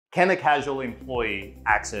Can a casual employee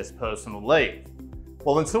access personal leave?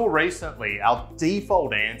 Well, until recently, our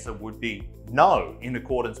default answer would be no, in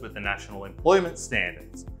accordance with the National Employment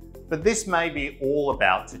Standards. But this may be all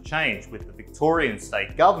about to change, with the Victorian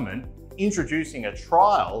state government introducing a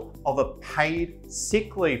trial of a paid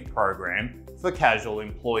sick leave program for casual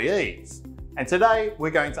employees. And today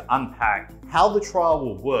we're going to unpack how the trial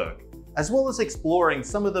will work, as well as exploring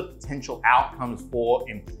some of the potential outcomes for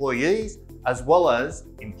employees as well as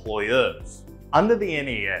employers. Under the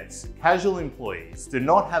NES, casual employees do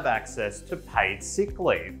not have access to paid sick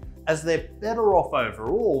leave, as they're better off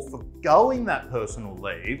overall forgoing that personal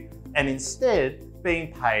leave and instead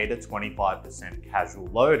being paid a 25% casual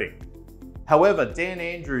loading. However, Dan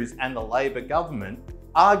Andrews and the Labor government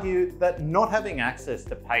argue that not having access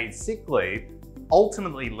to paid sick leave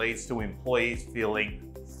ultimately leads to employees feeling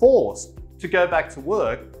forced to go back to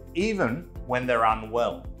work even when they're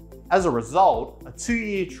unwell. As a result, a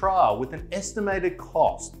 2-year trial with an estimated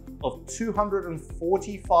cost of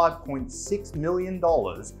 $245.6 million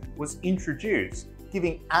was introduced,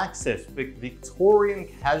 giving access for Victorian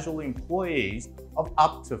casual employees of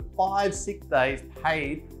up to 5 sick days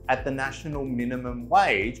paid at the national minimum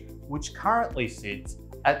wage, which currently sits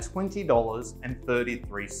at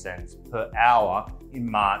 $20.33 per hour in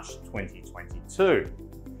March 2022.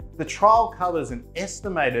 The trial covers an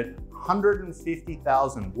estimated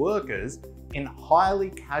 150,000 workers in highly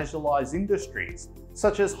casualised industries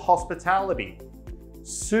such as hospitality,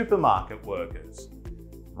 supermarket workers,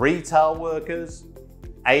 retail workers,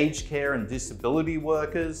 aged care and disability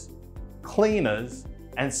workers, cleaners,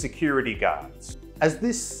 and security guards. As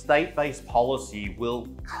this state-based policy will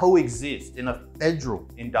coexist in a federal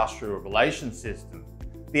industrial relations system,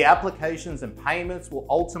 the applications and payments will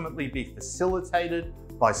ultimately be facilitated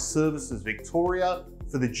by Services Victoria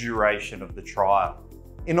for the duration of the trial.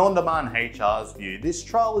 In On-Demand HR's view, this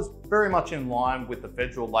trial is very much in line with the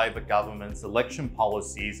federal Labor government's election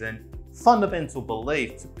policies and fundamental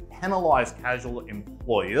belief to penalise casual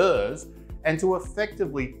employers and to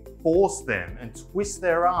effectively force them and twist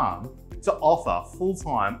their arm to offer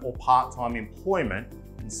full-time or part-time employment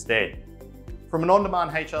instead. From an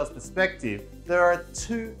On-Demand HR's perspective, there are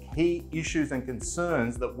 2 key issues and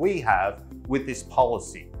concerns that we have with this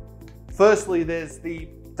policy. Firstly, there's the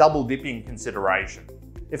double dipping consideration.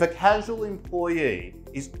 If a casual employee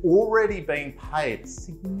is already being paid a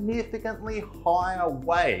significantly higher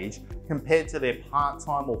wage compared to their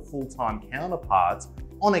part-time or full-time counterparts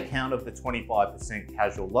on account of the 25%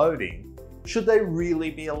 casual loading, should they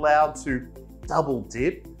really be allowed to double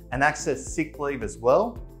dip and access sick leave as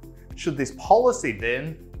well? Should this policy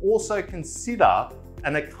then also consider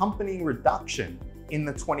an accompanying reduction in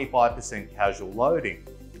the 25% casual loading?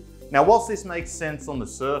 Now, whilst this makes sense on the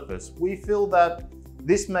surface, we feel that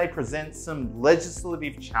this may present some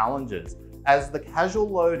legislative challenges, as the casual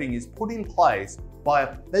loading is put in place by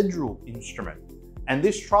a federal instrument, and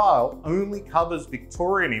this trial only covers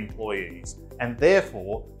Victorian employees, and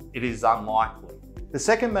therefore it is unlikely. The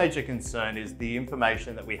second major concern is the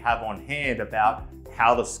information that we have on hand about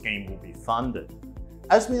how the scheme will be funded.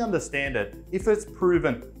 As we understand it, if it's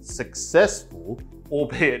proven successful,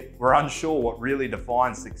 albeit we're unsure what really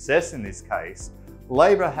defines success in this case,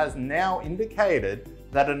 Labor has now indicated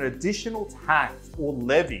that an additional tax or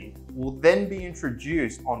levy will then be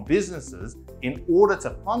introduced on businesses in order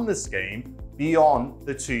to fund the scheme beyond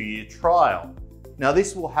the 2-year trial. Now,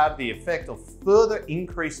 this will have the effect of further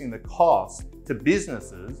increasing the cost to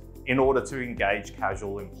businesses in order to engage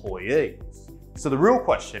casual employees. So the real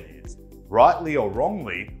question is, rightly or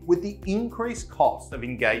wrongly, with the increased cost of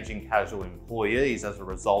engaging casual employees as a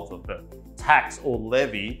result of the tax or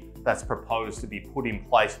levy that's proposed to be put in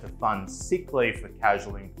place to fund sick leave for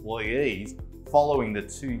casual employees following the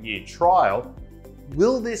 2-year trial,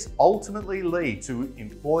 will this ultimately lead to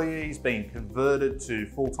employees being converted to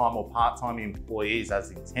full-time or part-time employees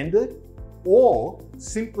as intended, or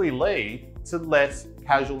simply lead to less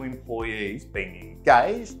casual employees being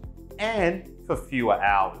engaged and for fewer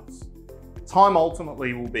hours? Time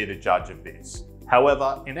ultimately will be the judge of this.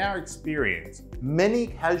 However, in our experience, many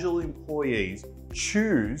casual employees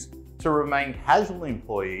choose to remain casual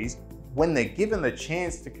employees when they're given the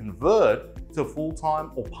chance to convert to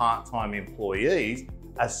full-time or part-time employees,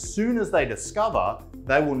 as soon as they discover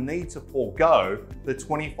they will need to forego the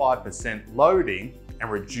 25% loading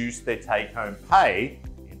and reduce their take-home pay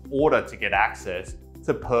in order to get access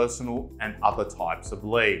to personal and other types of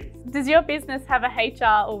leave. Does your business have a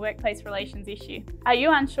HR or workplace relations issue? Are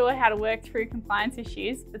you unsure how to work through compliance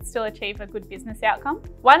issues but still achieve a good business outcome?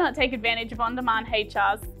 Why not take advantage of On-Demand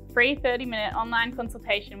HR's free 30-minute online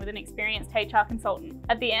consultation with an experienced HR consultant.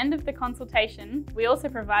 At the end of the consultation, we also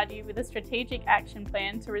provide you with a strategic action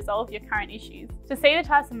plan to resolve your current issues. To see the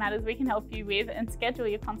types of matters we can help you with and schedule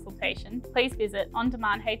your consultation, please visit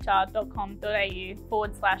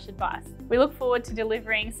ondemandhr.com.au/advice. We look forward to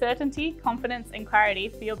delivering certainty, confidence and clarity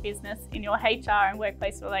for your business in your HR and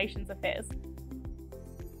workplace relations affairs.